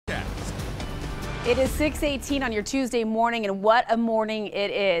It is 6:18 on your Tuesday morning, and what a morning it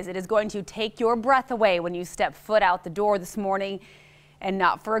is. It is going to take your breath away when you step foot out the door this morning, and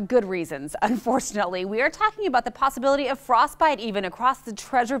not for good reasons. Unfortunately, we are talking about the possibility of frostbite even across the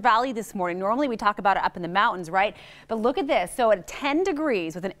Treasure Valley this morning. Normally we talk about it up in the mountains, right? But look at this. So at 10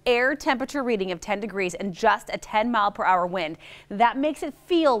 degrees with an air temperature reading of 10 degrees and just a 10-mile-per-hour wind, that makes it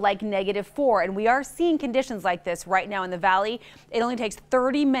feel like -4. And we are seeing conditions like this right now in the valley. It only takes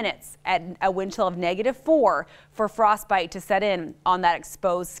 30 minutes at a wind chill of -4 for frostbite to set in on that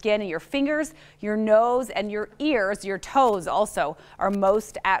exposed skin, and your fingers, your nose, and your ears, your toes also are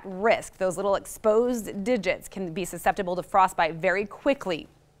most at risk. Those little exposed digits can be susceptible to frostbite very quickly.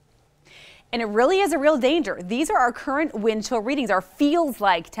 And it really is a real danger. These are our current wind chill readings, our feels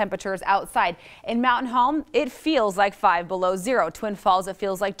like temperatures outside. In Mountain Home, it feels like 5 below zero. Twin Falls, it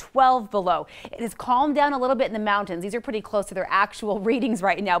feels like 12 below. It has calmed down a little bit in the mountains. These are pretty close to their actual readings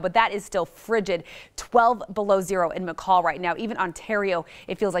right now, but that is still frigid. 12 below zero in McCall right now. Even Ontario,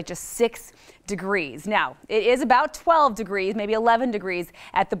 it feels like just 6 degrees. Now, it is about 12 degrees, maybe 11 degrees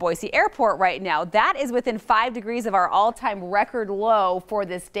at the Boise airport right now. That is within 5 degrees of our all-time record low for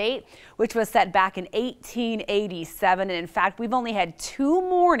this date, which was set back in 1887. And in fact, we've only had 2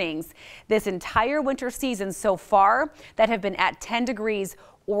 mornings this entire winter season so far that have been at 10 degrees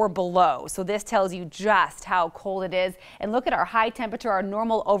or below. So this tells you just how cold it is. And look at our high temperature. Our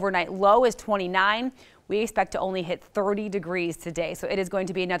normal overnight low is 29. We expect to only hit 30 degrees today. So it is going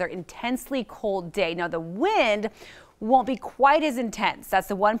to be another intensely cold day. Now the wind won't be quite as intense. That's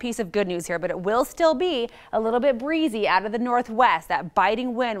the one piece of good news here, but it will still be a little bit breezy out of the northwest. That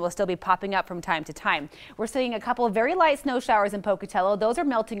biting wind will still be popping up from time to time. We're seeing a couple of very light snow showers in Pocatello. Those are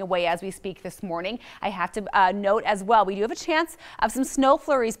melting away as we speak this morning. I have to note as well, we do have a chance of some snow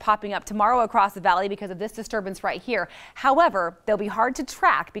flurries popping up tomorrow across the valley because of this disturbance right here. However, they'll be hard to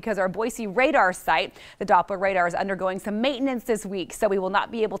track because our Boise radar site, the Doppler radar, is undergoing some maintenance this week, so we will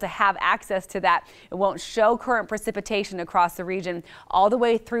not be able to have access to that. It won't show current precipitation across the region all the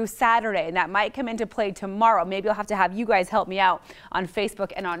way through Saturday, and that might come into play tomorrow. Maybe I'll have to have you guys help me out on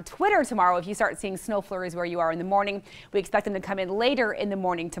Facebook and on Twitter tomorrow if you start seeing snow flurries where you are in the morning. We expect them to come in later in the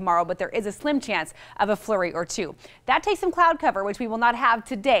morning tomorrow, but there is a slim chance of a flurry or two. That takes some cloud cover, which we will not have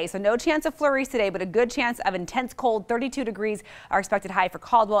today, so no chance of flurries today, but a good chance of intense cold. 32 degrees are expected high for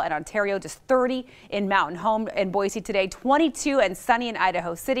Caldwell and Ontario, just 30 in Mountain Home and Boise today, 22 and sunny in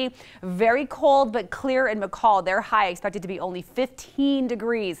Idaho City. Very cold but clear in McCall. They're high expected to be only 15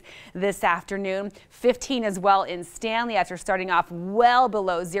 degrees this afternoon. 15 as well in Stanley after starting off well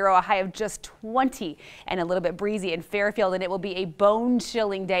below zero, a high of just 20, and a little bit breezy in Fairfield. And it will be a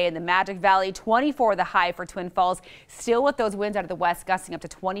bone-chilling day in the Magic Valley. 24 the high for Twin Falls, still with those winds out of the west gusting up to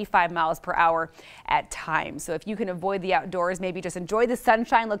 25 miles per hour at times. So if you can avoid the outdoors, maybe just enjoy the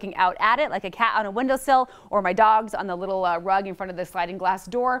sunshine looking out at it like a cat on a windowsill, or my dogs on the little rug in front of the sliding glass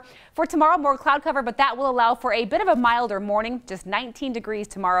door. For tomorrow, more cloud cover, but that will allow for a bit of a milder morning, just 19 degrees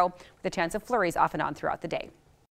tomorrow with a chance of flurries off and on throughout the day.